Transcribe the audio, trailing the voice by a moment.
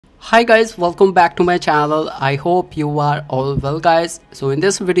Hi guys, welcome back to my channel. I hope you are all well guys. So in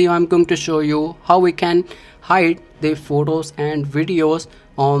this video I'm going to show you how we can hide the photos and videos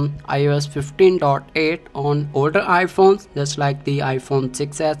on iOS 15.8 on older iPhones just like the iPhone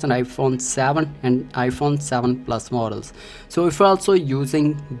 6s and iPhone 7 and iPhone 7 Plus models. So if you're also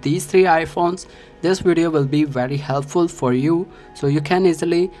using these three iPhones, this video will be very helpful for you, so you can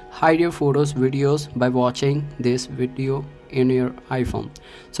easily hide your photos videos by watching this video in your iPhone.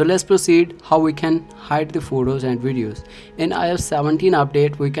 So let's proceed how we can hide the photos and videos. In iOS 17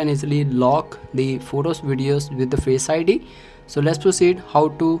 update we can easily lock the photos videos with the Face ID. So let's proceed how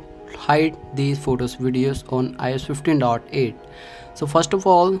to hide these photos videos on iOS 15.8. So first of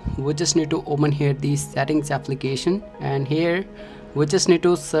all we just need to open here the settings application, and here we just need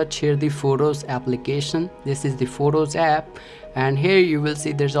to search here the photos application. This is the photos app, and here you will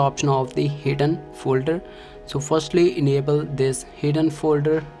see there's an option of the hidden folder. So firstly enable this hidden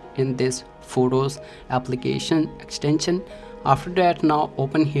folder in this photos application extension. After that now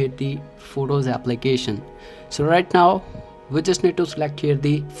open here the photos application. So right now we just need to select here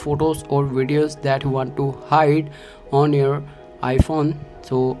the photos or videos that you want to hide on your iPhone.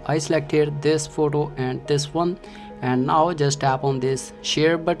 So I select here this photo and this one, and now just tap on this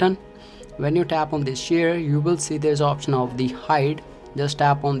share button. When you tap on this share you will see there's option of the hide. Just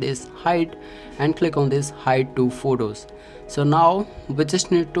tap on this hide and click on this hide to photos. So now we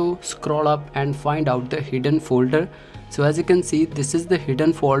just need to scroll up and find out the hidden folder. So as you can see this is the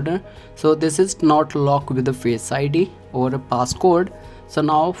hidden folder. So this is not locked with the Face ID or a passcode. So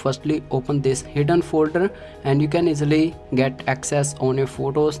now firstly open this hidden folder and you can easily get access on your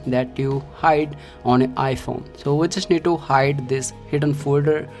photos that you hide on your iPhone. So we just need to hide this hidden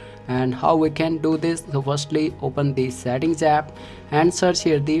folder. And how we can do this? So firstly open the settings app and search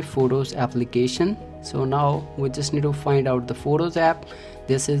here the photos application. So now we just need to find out the photos app.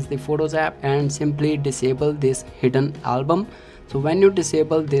 This is the photos app, and simply disable this hidden album. So when you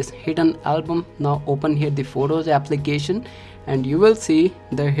disable this hidden album, now open here the photos application and you will see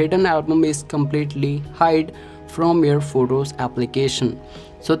the hidden album is completely hide from your photos application.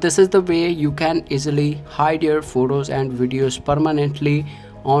 So this is the way you can easily hide your photos and videos permanently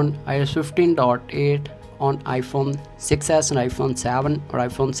on iOS 15.8 on iPhone 6s and iPhone 7 or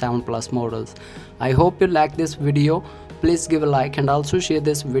iPhone 7 Plus models. I hope you like this video. Please give a like and also share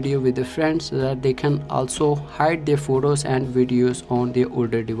this video with your friends so that they can also hide their photos and videos on their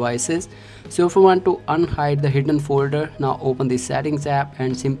older devices. So if you want to unhide the hidden folder, now open the settings app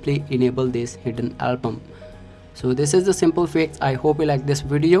and simply enable this hidden album. So this is the simple fix. I hope you like this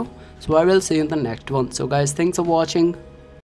video. So I will see you in the next one. So guys, thanks for watching.